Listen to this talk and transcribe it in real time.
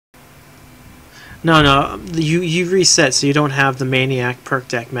No, no, you reset so you don't have the Maniac perk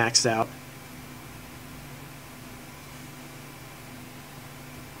deck maxed out.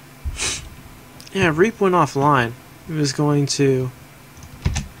 Yeah, Reap went offline. It was going to...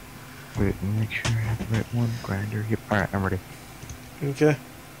 Wait, make sure I have the right one. Grinder. Yep. Alright, I'm ready. Okay.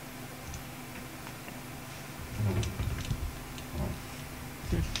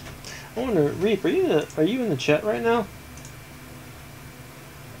 I wonder, Reap, are you in the chat right now?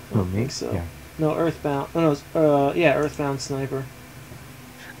 I don't think so. Yeah. No, Earthbound. Oh no, yeah, Earthbound Sniper.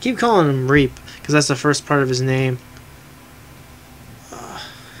 Keep calling him Reap because that's the first part of his name.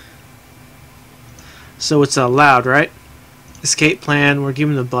 So it's loud, right? Escape plan. We're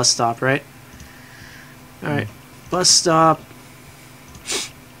giving the bus stop, right? All right, bus stop.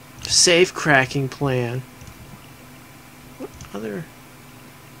 Safe cracking plan. What other?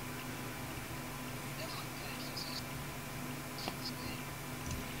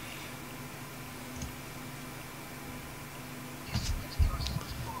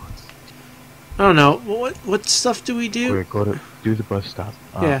 I don't know. What stuff do we do? Wait, go to do the bus stop.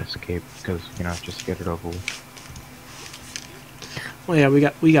 Yeah. Escape, because you know, just get it over with. Oh yeah,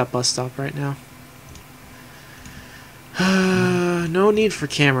 we got bus stop right now. No need for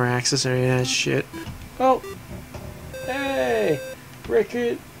camera access or any of that shit. Oh, hey,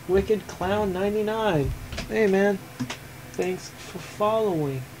 Wicked Clown 99. Hey man, thanks for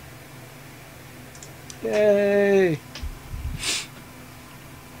following. Yay.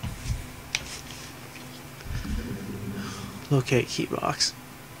 Locate key box.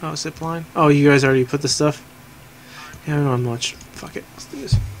 Oh, zip line. Oh, you guys already put the stuff? Yeah, I don't know much. Fuck it. Let's do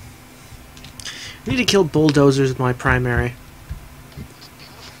this. I need to kill bulldozers with my primary.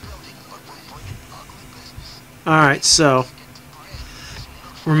 Alright, so.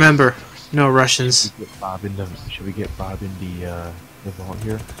 Remember, no Russians. Should we get Bob in the vault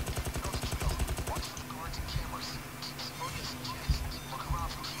here?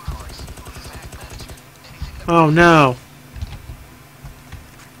 Oh no.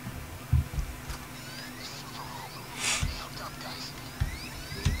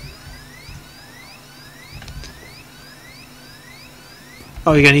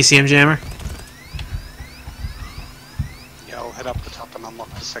 Oh, you got an ECM jammer? Yeah, I'll head up the top and unlock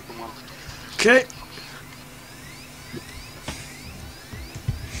the second one. Okay.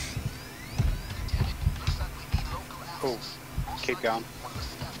 Cool. Keep going.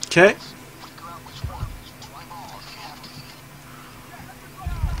 Okay.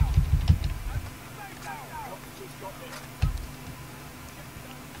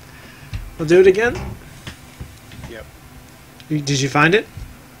 We'll do it again? Yep. Did you find it?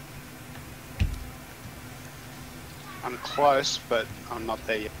 I'm close, but I'm not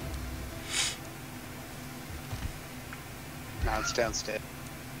there yet. No, it's downstairs.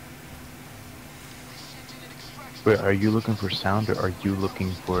 Wait, are you looking for sound or are you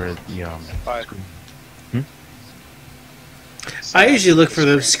looking for the Both. screen? I usually look for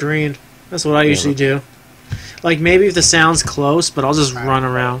the screen. That's what I usually do. Like maybe if the sound's close, but I'll just run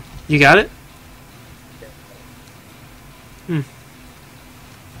around. You got it?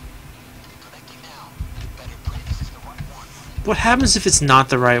 What happens if it's not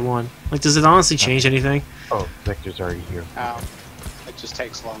the right one? Like, does it honestly change anything? Oh, Vector's already here. It just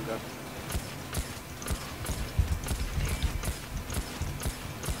takes longer.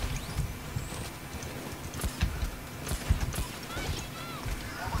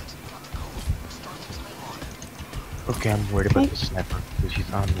 Okay, I'm worried about the sniper because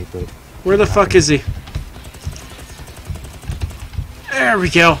he's on me, but Where the fuck is he? There we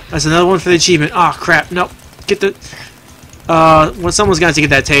go. That's another one for the achievement. Oh crap! Nope. Get the. Well, someone's got to get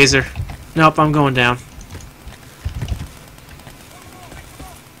that taser. Nope, I'm going down.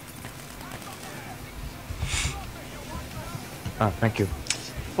 thank you.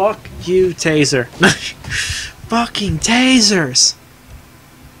 Fuck you, taser. Fucking tasers.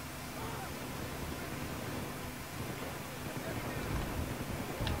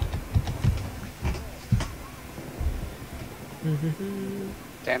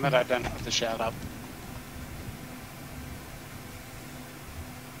 Damn it, I don't have the shout up.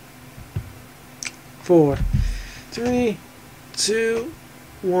 Four, 3, 2,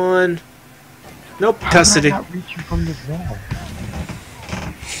 1. Nope, custody. How am I not reaching from the wall?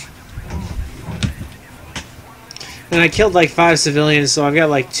 And I killed like 5 civilians, so I've got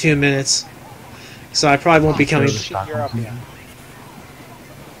like 2 minutes. So I probably won't be coming. Shit, you're up here.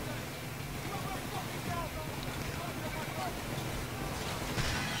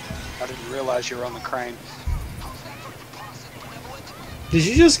 I didn't realize you were on the crane. Did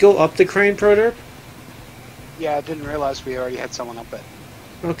you just go up the crane, Proderp? Yeah, I didn't realize we already had someone up it.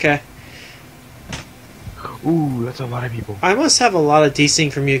 Okay. Ooh, that's a lot of people. I must have a lot of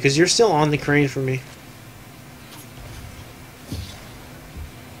desync from you because you're still on the crane for me.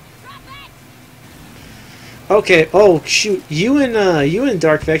 Okay. Oh shoot! You and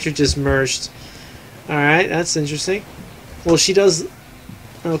Dark Vector just merged. All right, that's interesting. Well, she does.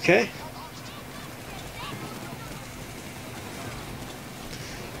 Okay.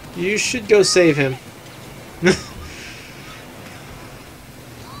 You should go save him.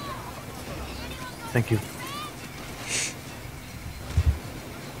 Thank you.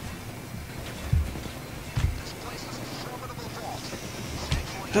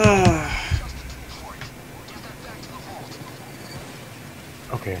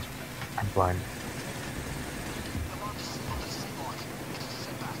 Okay, I'm blind.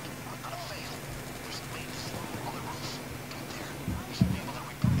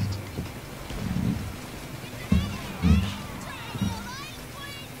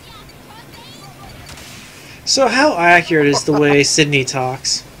 So how accurate is the way Sydney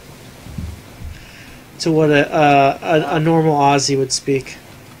talks to what a normal Aussie would speak?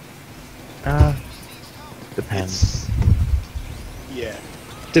 Depends. Yeah.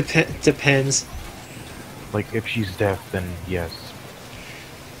 Depends. Like, if she's deaf, then yes.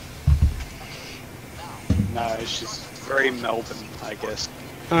 No, she's very Melbourne, I guess.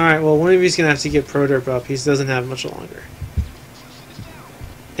 Alright, well, one of you's gonna have to get ProDerp up. He doesn't have much longer.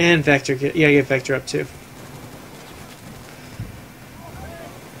 And Vector, get Vector up too.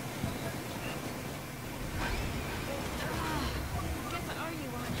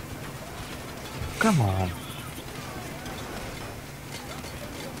 Come on.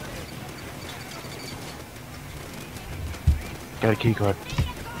 Got a key card.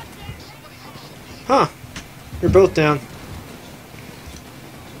 Huh. You're both down.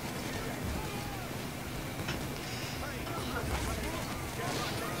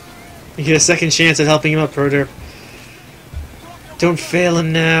 You get a second chance at helping him up, ProDerp. Don't fail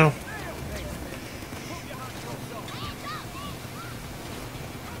him now.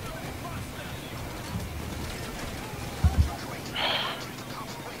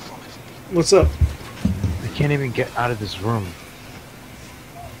 What's up? I can't even get out of this room.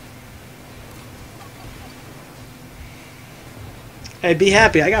 Hey, be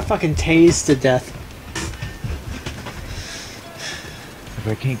happy. I got fucking tased to death. If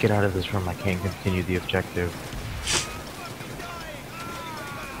I can't get out of this room, I can't continue the objective.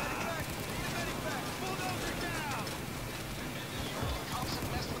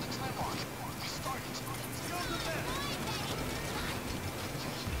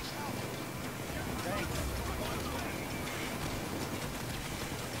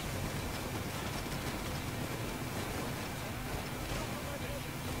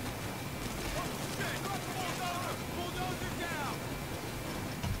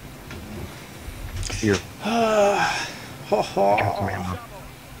 Here. Got some ammo.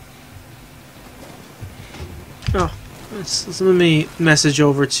 Oh, let me message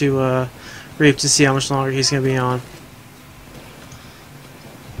over to Reap to see how much longer he's gonna be on.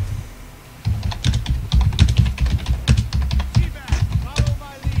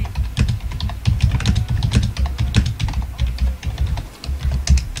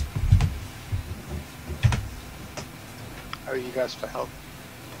 How are you guys for help?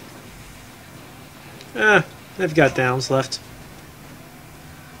 They've got downs left.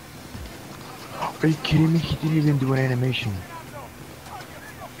 Are you kidding me? He didn't even do an animation.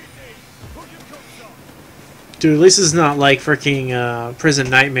 Dude, at least it's not like freaking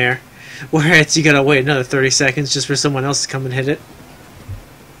Prison Nightmare, where it's you gotta wait another 30 seconds just for someone else to come and hit it.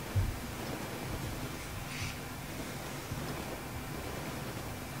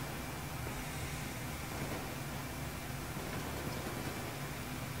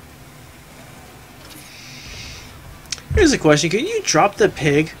 Here's a question: can you drop the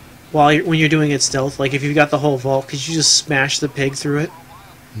pig when you're doing it stealth? Like if you've got the whole vault, could you just smash the pig through it?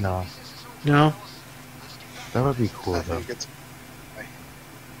 No. No. That would be cool I though. think it's...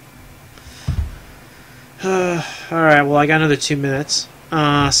 Alright, well I got another 2 minutes.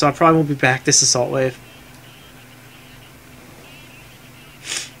 So I probably won't be back this assault wave.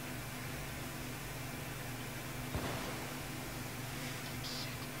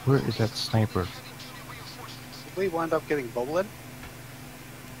 Where is that sniper? Did we wind up getting bubbling?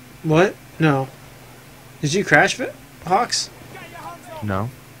 What? No. Did you crash it, Hawks? No.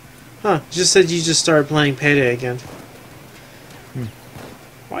 Huh, just said you just started playing PayDay again. Hmm.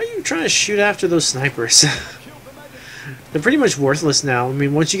 Why are you trying to shoot after those snipers? They're pretty much worthless now. I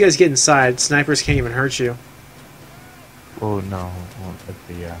mean, once you guys get inside, snipers can't even hurt you. Oh no. Well,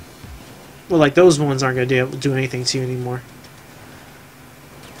 yeah. Well, like, those ones aren't going to do anything to you anymore.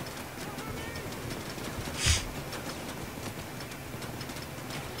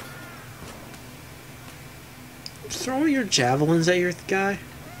 throw your javelins at your guy?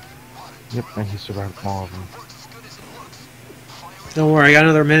 Yep, and he survived all of them. Don't worry, I got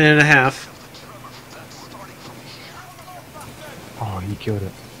another minute and a half. Oh, he killed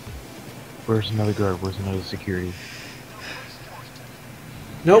it. Where's another guard? Where's another security?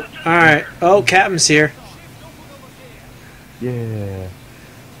 Nope. Alright. Oh, Captain's here. Yeah.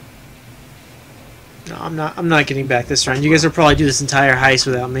 No, I'm not getting back this round. You guys will probably do this entire heist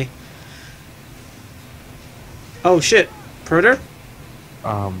without me. Oh shit. Predator?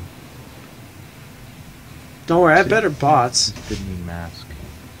 Don't worry, I have better bots. Didn't mean mask.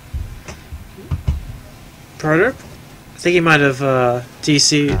 Predator? I think he might have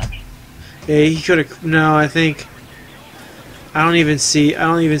DC'd. Yeah, he could have. No, I think. I don't even see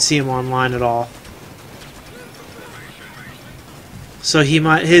him online at all. So he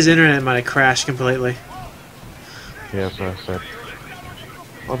might. His internet might have crashed completely. Yeah, that's what I said.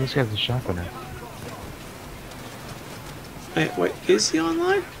 Oh, this guy's a shotgunner. Wait, is he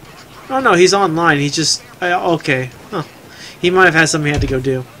online? Oh no, he's online. He just. Okay. Huh. He might have had something he had to go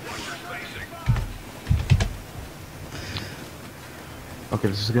do. Okay,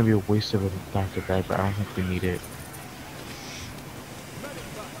 this is gonna be a waste of a doctor bag, but I don't think we need it.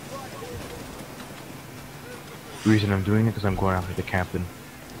 The reason I'm doing it because I'm going after the captain.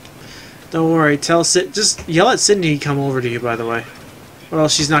 Don't worry. Tell Sid. Just yell at Sydney to come over to you. By the way, or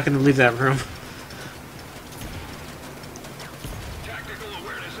else she's not going to leave that room.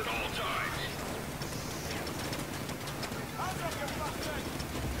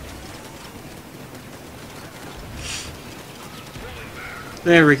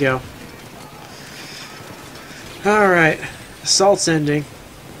 There we go. Alright. Assault's ending.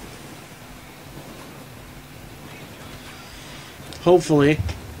 Hopefully.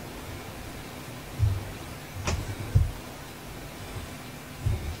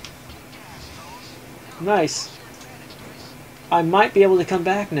 Nice. I might be able to come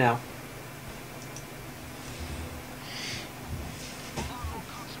back now.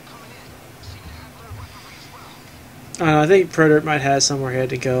 I think Predator might have somewhere he had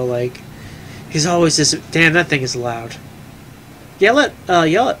to go. Like, he's always this. Damn, that thing is loud. Yell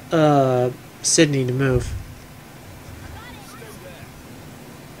at Sydney to move.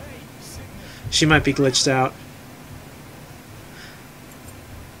 She might be glitched out.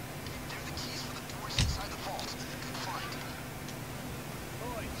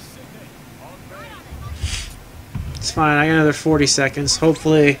 It's fine. I got another 40 seconds.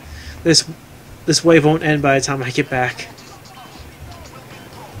 Hopefully, this wave won't end by the time I get back.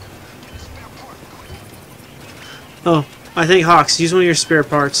 Oh, I think Hawks, use one of your spare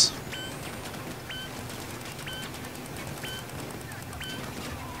parts.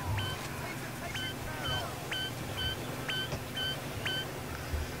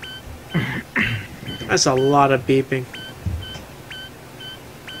 That's a lot of beeping.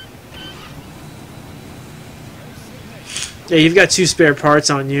 Yeah, you've got 2 spare parts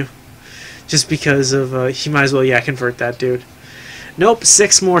on you. Just because of, you might as well, convert that dude. Nope,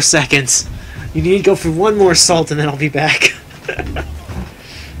 6 more seconds. You need to go for 1 more assault and then I'll be back.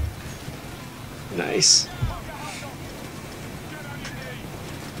 Nice.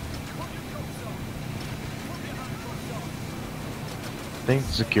 I think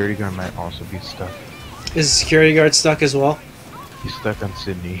the security guard might also be stuck. Is the security guard stuck as well? He's stuck on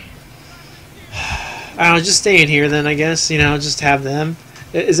Sydney. I don't know, just stay in here then, I guess. You know, just have them.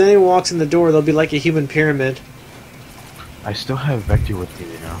 As anyone walks in the door, they'll be like a human pyramid. I still have Vector with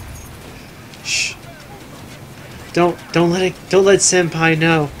me, you know. Shh. Don't let Senpai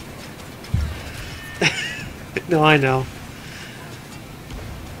know. No, I know.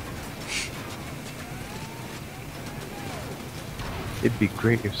 It'd be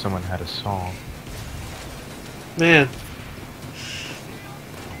great if someone had a song. Man.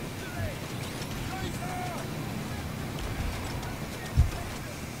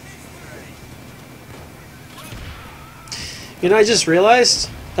 You know, I just realized,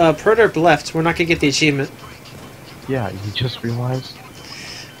 Predator left. We're not gonna get the achievement. Yeah, you just realized?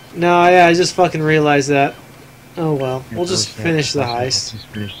 No, yeah, I just fucking realized that. Oh well, Yeah, we'll just finish the heist. Just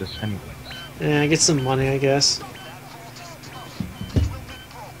finish this anyways. Yeah, get some money, I guess.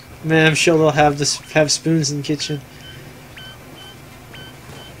 Man, I'm sure they'll have spoons in the kitchen.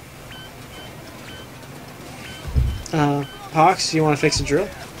 Hawks, you want to fix a drill?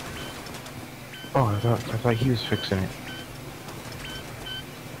 Oh, I thought he was fixing it.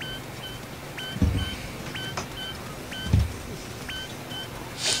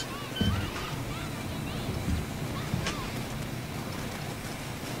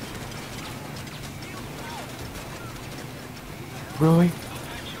 Really?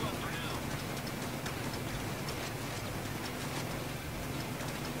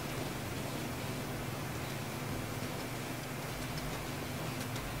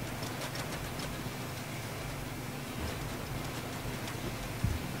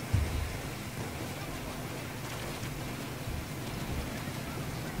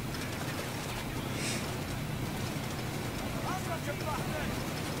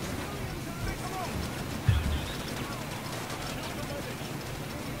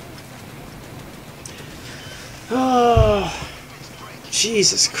 Oh,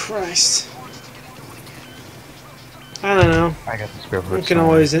 Jesus Christ. I don't know. I got the spare We parts. can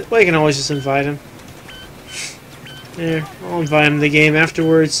always just invite him. Yeah, I'll invite him to the game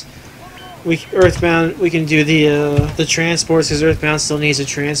afterwards. Earthbound. We can do the transports because Earthbound still needs the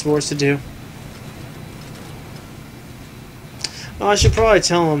transports to do. Oh, I should probably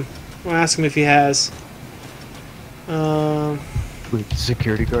tell him. I'll ask him if he has. Wait, the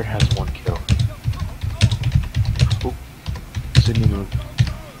security guard has 1 kill. Oh, Sydney moved.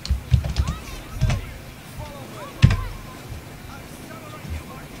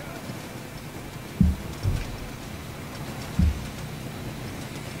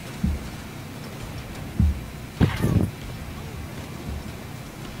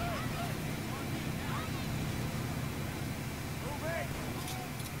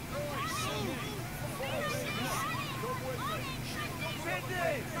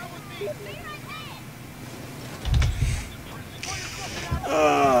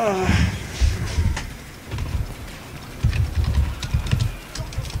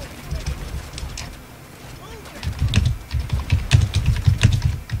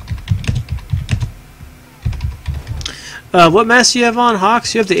 What mask do you have on,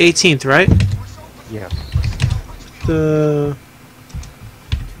 Hawks? You have the 18th, right? Yes. The...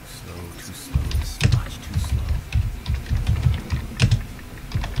 Too slow, much too slow.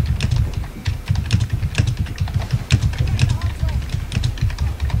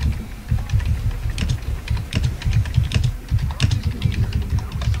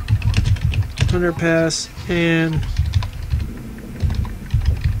 100 pass and...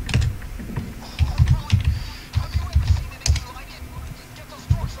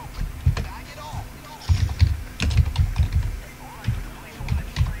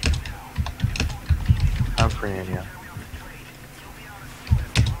 I'm praying, yeah.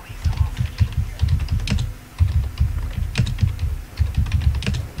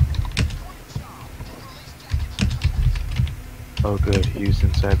 Oh good, he's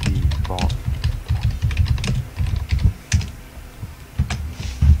inside the vault.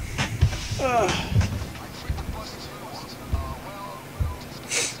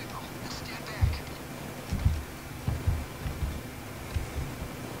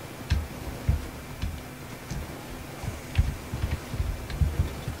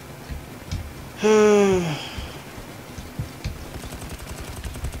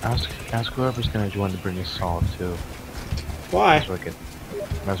 Ask whoever's gonna join to bring us salt too. Why? Might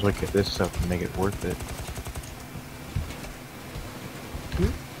as well get this stuff and make it worth it.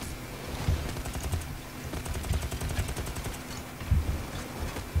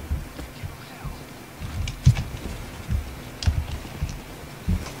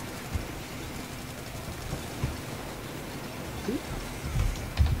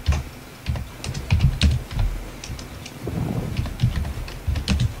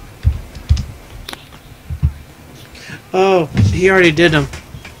 Oh, he already did them.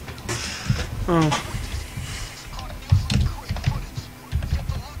 Oh.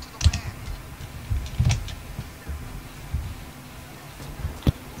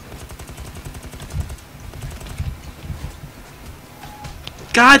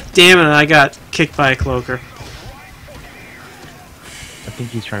 God damn it, I got kicked by a cloaker. I think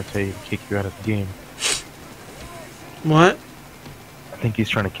he's trying to tell you to kick you out of the game. What? I think he's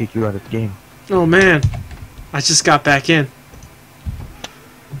trying to kick you out of the game. Oh man. I just got back in.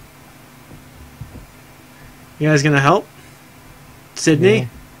 You guys gonna help? Sydney? Yeah.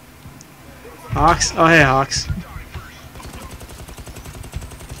 Hawks? Oh hey Hawks.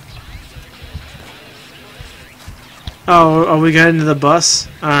 Oh, are we getting to the bus?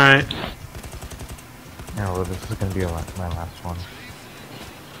 Alright. No, well, this is gonna be my last one.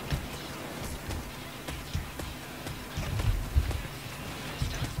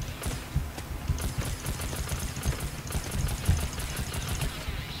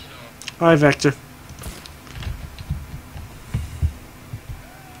 Alright, Vector.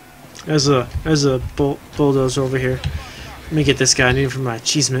 There's a bulldozer over here. Let me get this guy. I need him for my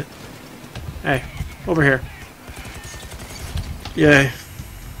achievement. Hey, over here. Yay.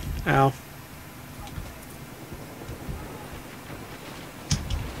 Ow.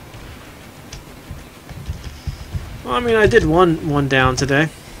 Well, I mean, I did one down today.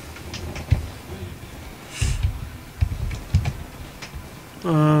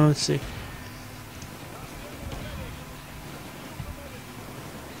 Let's see.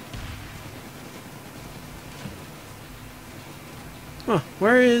 Huh,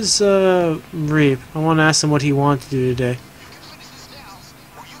 where is Reeb? I want to ask him what he wanted to do today.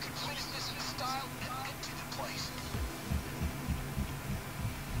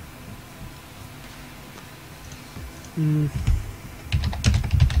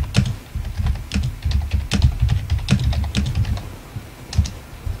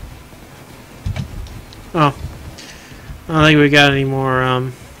 Oh. I don't think we got any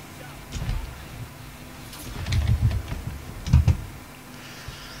more,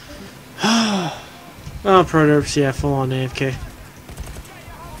 Oh, Prototypes, yeah, full on AFK.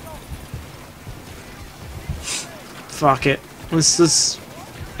 Fuck it. Let's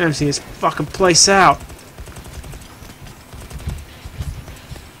empty this fucking place out.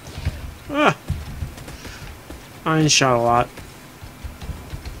 Ah. I ain't shot a lot.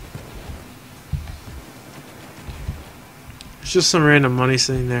 There's just some random money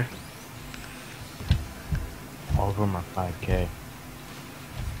sitting there. All of them are 5k.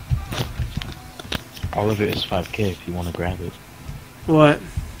 All of it is 5k if you want to grab it. What?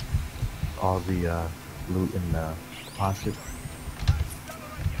 All the loot in the deposit.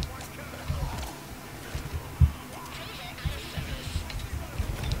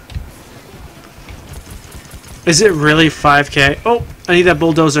 Is it really 5k? Oh, I need that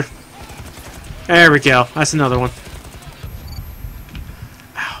bulldozer. There we go. That's another one.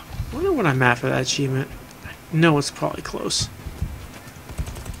 Ow. I wonder what I'm at for that achievement. I know it's probably close.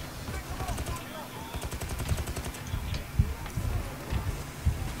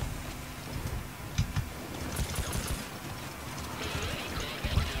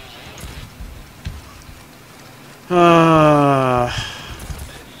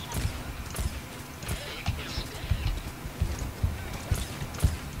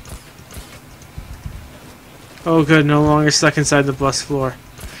 Oh good, no longer stuck inside the bus floor.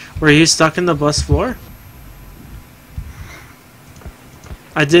 Were you stuck in the bus floor?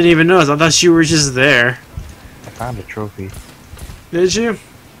 I didn't even notice. I thought you were just there. I found a trophy. Did you?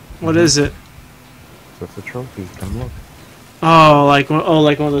 What is it? That's a trophy. Come look. Oh, like one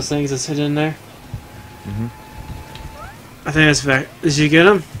of those things that's hidden in there. Mhm. I think that's back. Did you get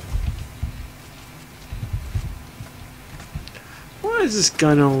him? Why does this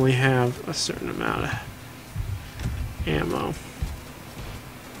gun only have a certain amount of ammo?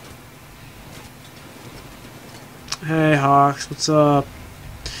 Hey Hawks, what's up?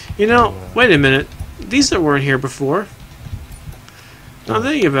 You know, wait a minute. These that weren't here before. Now I'm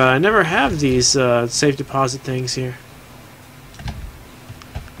thinking about it, I never have these safe deposit things here.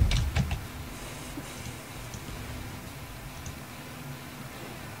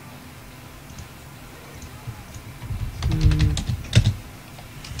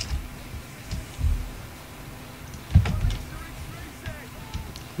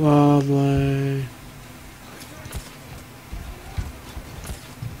 Lovely.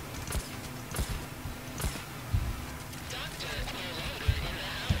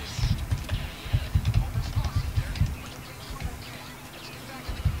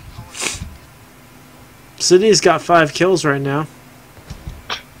 Sydney's got 5 kills right now.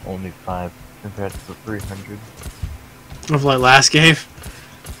 Only 5 compared to the 300. Of like last game.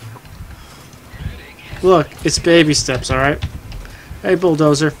 Look, it's baby steps, alright? Hey,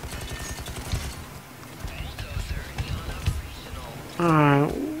 bulldozer.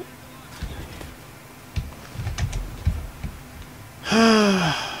 Alright.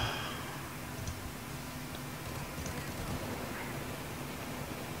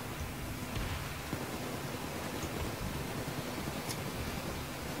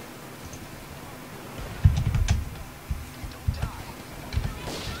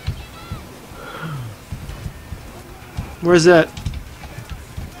 Where's that?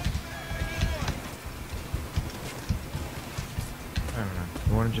 I don't know.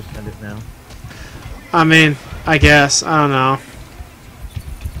 You want to just end it now? I mean, I guess. I don't know.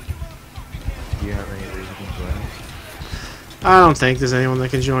 Do you have any reason to join us? I don't think there's anyone that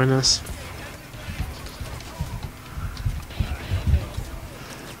can join us.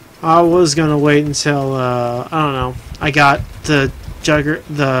 I was gonna wait until, I don't know. I got the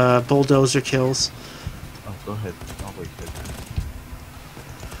bulldozer kills. Oh, go ahead. I'll wait for that.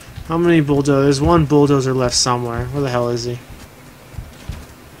 How many bulldozers? There's one bulldozer left somewhere. Where the hell is he?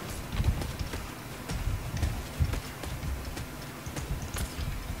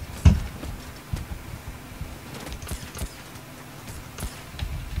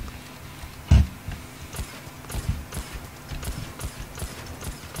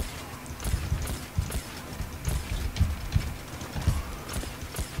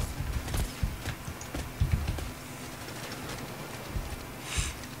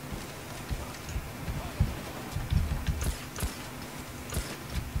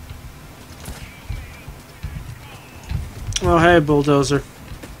 Oh, hey, bulldozer.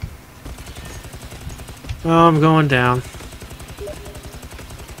 Oh, I'm going down.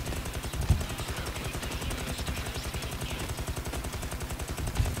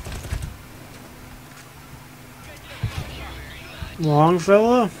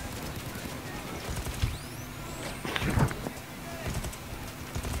 Longfellow?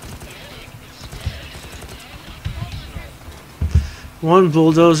 One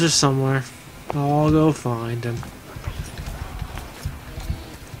bulldozer somewhere. I'll go find him.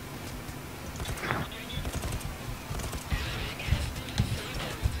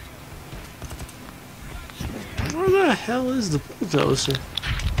 Where the hell is the bulldozer?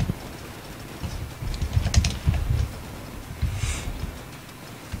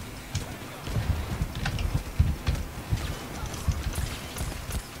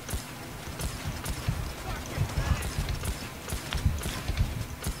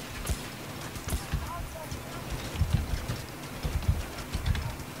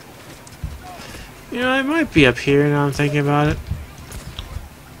 You know, I might be up here now I'm thinking about it.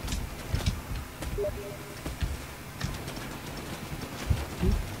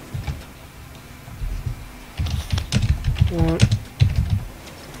 What?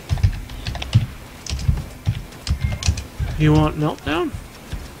 You want meltdown?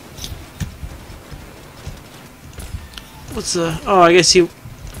 What's the... Oh, I guess he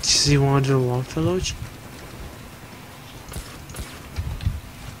wanted a Longfellow.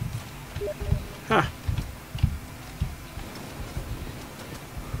 Huh.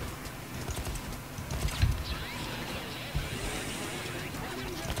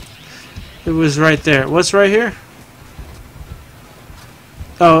 It was right there. What's right here?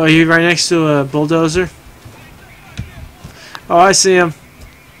 Oh, are you right next to a bulldozer? Oh, I see him.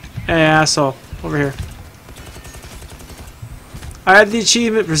 Hey, asshole. Over here. I had the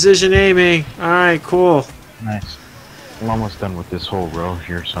achievement, precision aiming. Alright, cool. Nice. I'm almost done with this whole row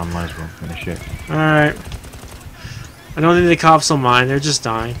here, so I might as well finish it. Alright. I don't think the cops will mind, they're just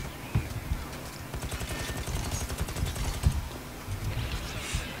dying.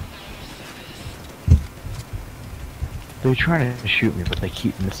 They're trying to shoot me, but they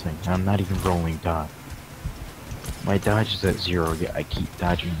keep missing. I'm not even rolling dodge. My dodge is at 0, yet I keep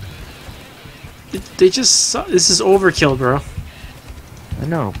dodging. They just... This is overkill, bro. I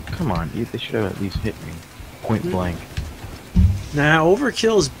know, come on, they should have at least hit me. Point blank. Nah,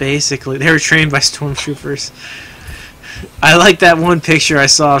 overkill is basically... They were trained by stormtroopers. I like that one picture I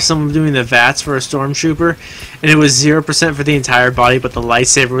saw of someone doing the VATS for a stormtrooper, and it was 0% for the entire body, but the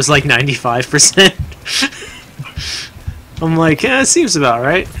lightsaber was like 95%. I'm like, it seems about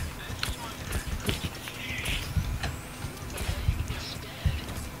right.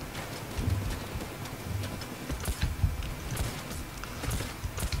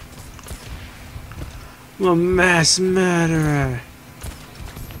 I'm a mass murderer.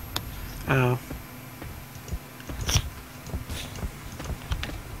 Ow.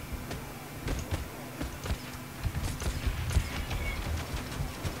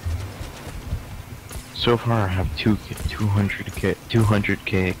 So far I have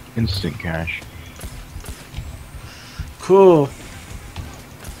 200k instant cash. Cool.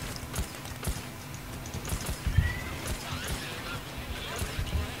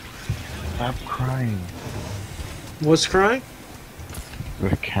 Stop crying. What's crying?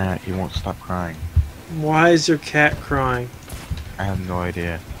 The cat, he won't stop crying. Why is your cat crying? I have no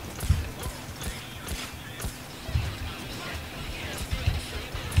idea.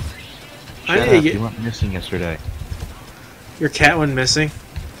 I Shut need to up, get... you went missing yesterday. Your cat went missing?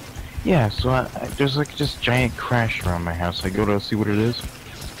 Yeah, so there's like just giant crash around my house. I go to see what it is.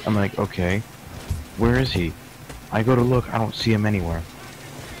 I'm like, okay, where is he? I go to look, I don't see him anywhere.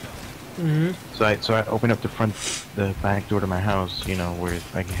 Mm-hmm. So I open up the back door to my house, you know, where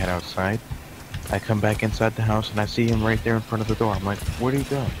I can head outside. I come back inside the house and I see him right there in front of the door. I'm like, where'd he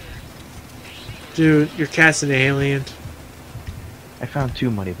go? Dude, your cat's an alien. I found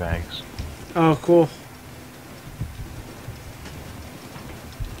 2 money bags. Oh, cool.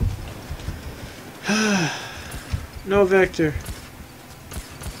 No vector.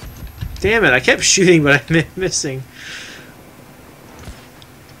 Damn it, I kept shooting, but I'm missing.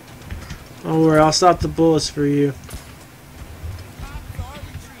 Don't worry, I'll stop the bullets for you.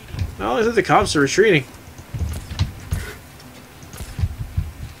 Oh, I think the cops are retreating.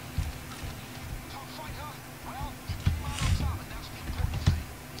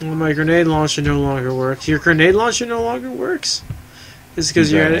 Well, my grenade launcher no longer works. Your grenade launcher no longer works? Is it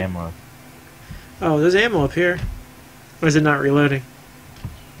because you're at it? Ammo. Oh, there's ammo up here. Or is it not reloading?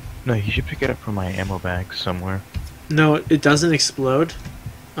 No, you should pick it up from my ammo bag somewhere. No, it doesn't explode.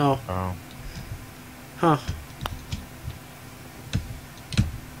 Oh. Oh. Huh.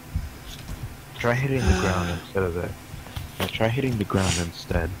 Try hitting the ground instead of that. Yeah, try hitting the ground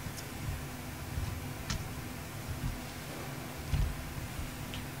instead.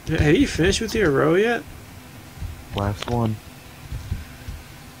 Have you finished with your row yet? Last one.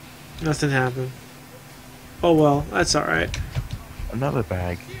 Nothing happened. Oh well, that's alright. Another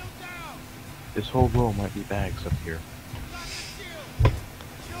bag. This whole row might be bags up here.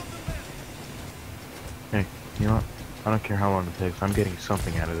 Hey, you know what? I don't care how long it takes. I'm getting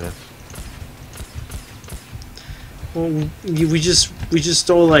something out of this. Well, we just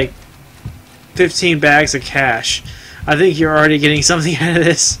stole like 15 bags of cash. I think you're already getting something out of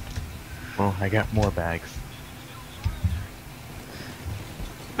this. Well, I got more bags.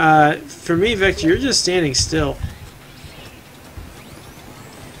 For me, Vector, you're just standing still.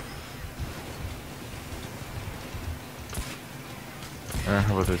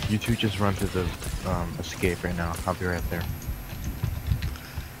 How about this? You two just run to the escape right now. I'll be right there.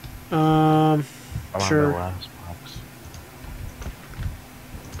 I'm Sure. on the last box.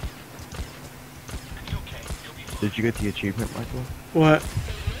 Did you get the achievement, Michael? What?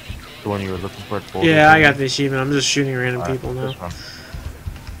 The one you were looking for? Yeah, I got the achievement. I'm just shooting random people now. This one.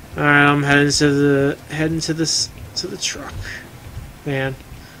 All right, I'm heading to the truck van.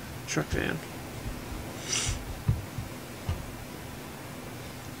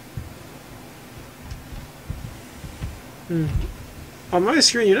 On my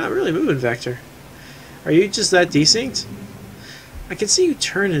screen, you're not really moving, Vector. Are you just that desynced? I can see you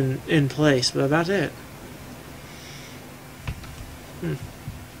turn in place, but about it.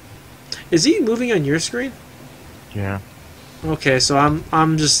 Is he moving on your screen? Yeah. Okay, so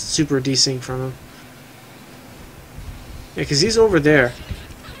I'm just super desynced from him. Yeah, because he's over there.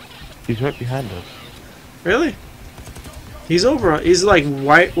 He's right behind us. Really? He's over. He's like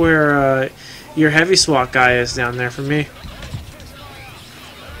right where your heavy SWAT guy is down there for me.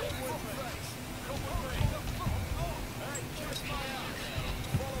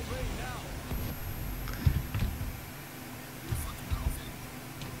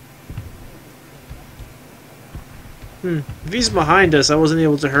 If he's behind us, I wasn't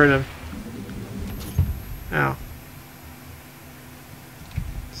able to hurt him. Ow.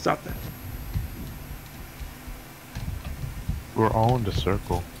 Stop that. We're all in the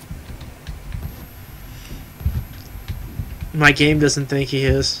circle. My game doesn't think he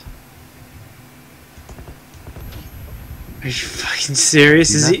is. Are you fucking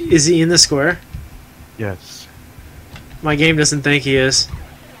serious? Is he in the square? Yes. My game doesn't think he is.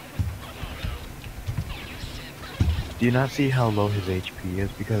 Do you not see how low his HP is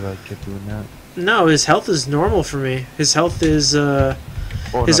because I kept doing that? No, his health is normal for me. His health is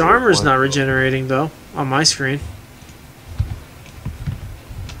his armor's not regenerating though on my screen.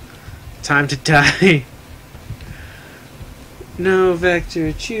 Time to die. No,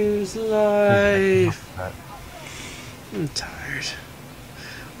 Vector, choose life. I'm tired.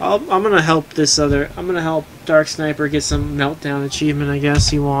 I'm gonna help this other. I'm gonna help Dark Sniper get some meltdown achievement. I guess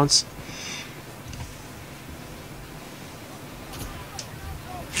he wants.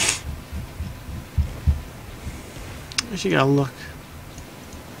 I should gotta look.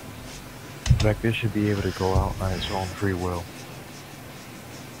 Vector should be able to go out on his own free will.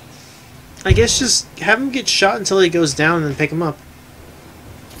 I guess just have him get shot until he goes down and then pick him up.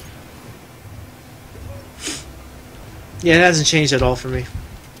 Yeah, it hasn't changed at all for me.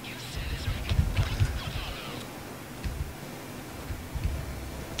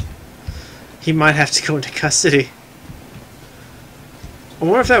 He might have to go into custody. I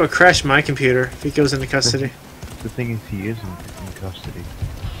wonder if that would crash my computer if he goes into custody. The thing is, he isn't in custody.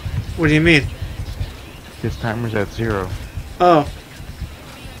 What do you mean? His timer's at 0. Oh.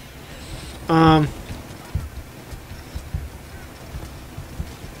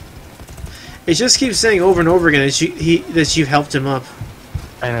 It just keeps saying over and over again that you've helped him up.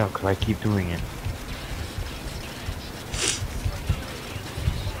 I know, because I keep doing it.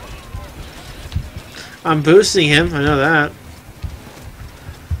 I'm boosting him, I know that.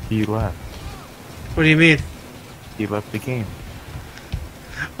 He left. What do you mean? He left the game.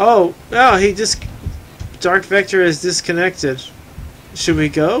 Oh, he just... Dark Vector is disconnected. Should we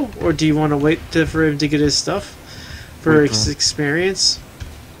go? Or do you want to wait for him to get his stuff? For his experience?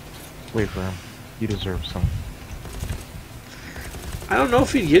 Wait for him. He deserves some. I don't know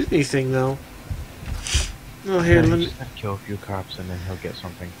if he'd get anything, though. Oh, here, let me... Just kill a few cops and then he'll get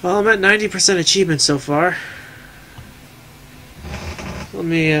something. Well, I'm at 90% achievement so far. Let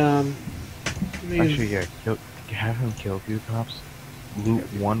me, Actually, yeah, have him kill a few cops, loot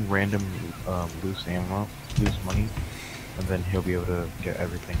one random loose ammo, loose money, and then he'll be able to get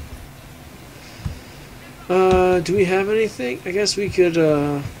everything. Do we have anything? I guess we could,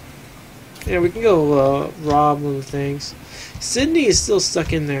 yeah, we can go, rob one of the things. Sydney is still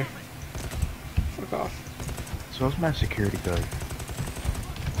stuck in there. Fuck off. So is my security guard.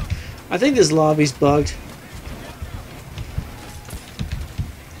 I think this lobby's bugged.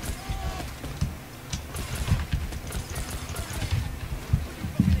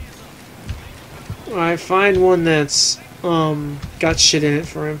 Alright, find one that's got shit in it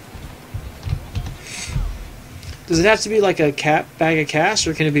for him. Does it have to be like a bag of cash,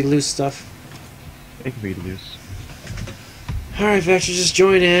 or can it be loose stuff? It can be loose. Alright, Vector, just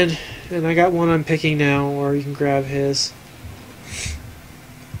join in. And I got one I'm picking now, or you can grab his.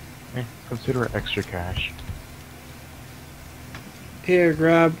 Consider it extra cash. Here,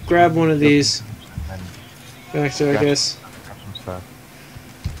 grab one of these. And Vector, I guess. grab some stuff.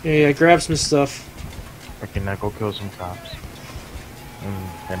 Yeah, grab some stuff. Okay, now go kill some cops. And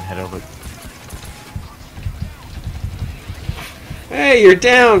then head over. Hey, you're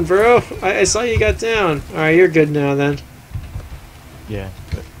down, bro! I saw you got down. Alright, you're good now, then. Yeah,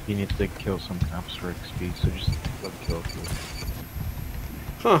 but you need to kill some cops for XP, so just let kill a few.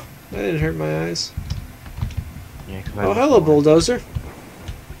 Huh, that didn't hurt my eyes. Yeah, Oh, hello, Bulldozer.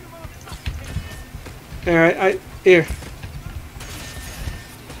 Alright, here.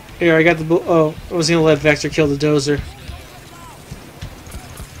 Here, I got the oh, I was gonna let Vector kill the dozer.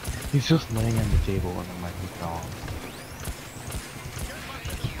 He's just laying on the table and I'm like, he's gone.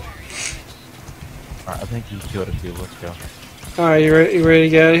 Alright, I think he killed a few, let's go. Alright, you ready to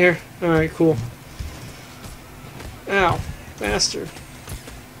get out of here? Alright, cool. Ow, bastard.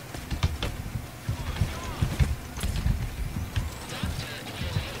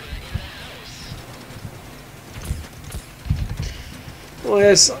 Well,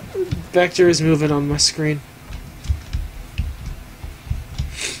 yes, Vector is moving on my screen.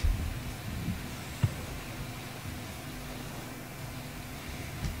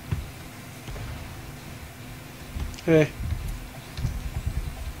 Hey.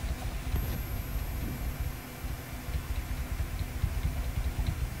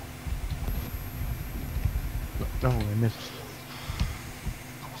 No, I missed.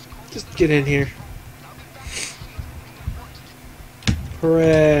 Just get in here.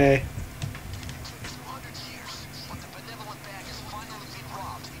 Hooray.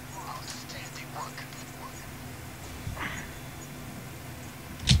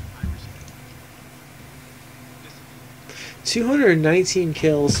 $219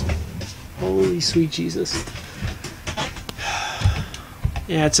 kills. Holy sweet Jesus.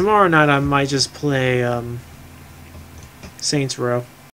 Yeah, tomorrow night I might just play Saints Row.